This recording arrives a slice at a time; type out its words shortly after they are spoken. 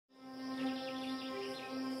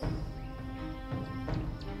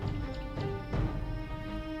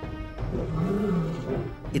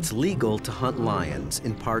It's legal to hunt lions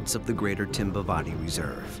in parts of the greater Timbavati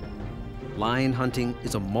Reserve. Lion hunting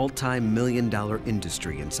is a multi-million-dollar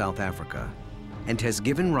industry in South Africa and has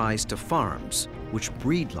given rise to farms which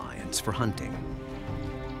breed lions for hunting.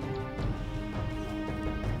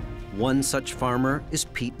 One such farmer is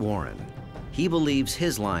Pete Warren. He believes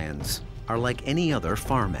his lions are like any other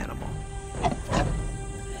farm animal.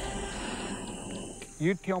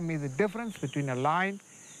 You tell me the difference between a lion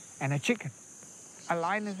and a chicken. A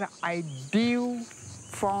lion is an ideal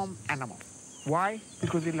farm animal. Why?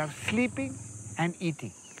 Because he loves sleeping and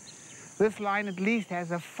eating. This lion at least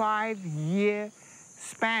has a 5-year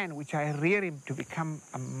span, which I rear him to become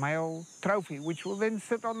a male trophy, which will then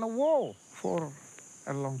sit on the wall for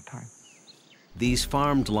a long time. These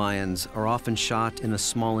farmed lions are often shot in a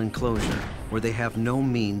small enclosure where they have no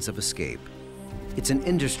means of escape. It's an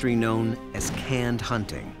industry known as canned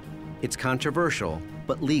hunting. It's controversial,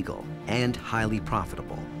 but legal and highly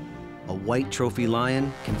profitable. A white trophy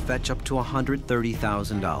lion can fetch up to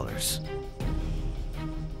 $130,000.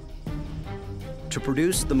 To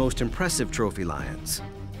produce the most impressive trophy lions,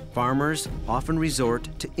 farmers often resort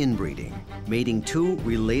to inbreeding, mating two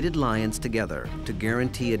related lions together to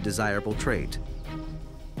guarantee a desirable trait,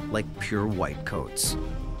 like pure white coats.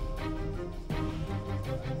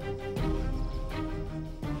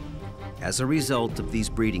 As a result of these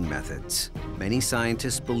breeding methods, many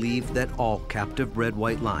scientists believe that all captive-bred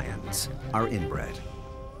white lions are inbred.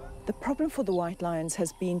 The problem for the white lions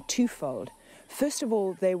has been twofold. First of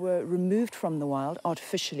all, they were removed from the wild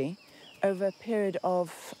artificially over a period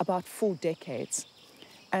of about 4 decades.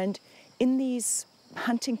 And in these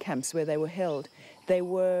hunting camps where they were held, they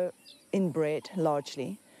were inbred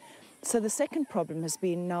largely. So the second problem has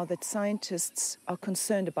been now that scientists are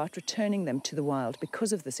concerned about returning them to the wild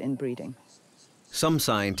because of this inbreeding. Some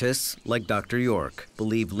scientists, like Dr. York,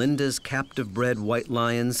 believe Linda's captive-bred white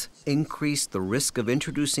lions increase the risk of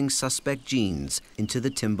introducing suspect genes into the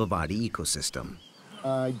Timbavati ecosystem.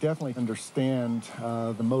 I definitely understand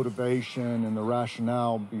the motivation and the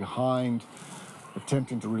rationale behind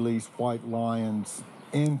attempting to release white lions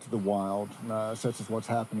into the wild, such as what's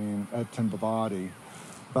happening at Timbavati.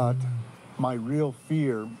 But my real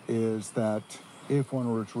fear is that if one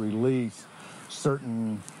were to release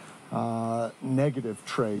certain negative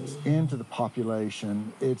traits into the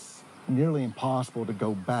population, it's nearly impossible to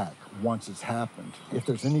go back once it's happened. If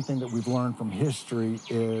there's anything that we've learned from history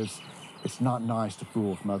is it's not nice to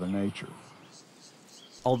fool with Mother Nature.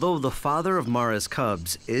 Although the father of Mara's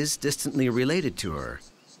cubs is distantly related to her,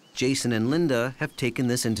 Jason and Linda have taken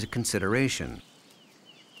this into consideration.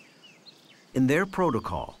 In their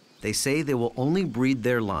protocol, they say they will only breed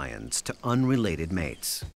their lions to unrelated mates.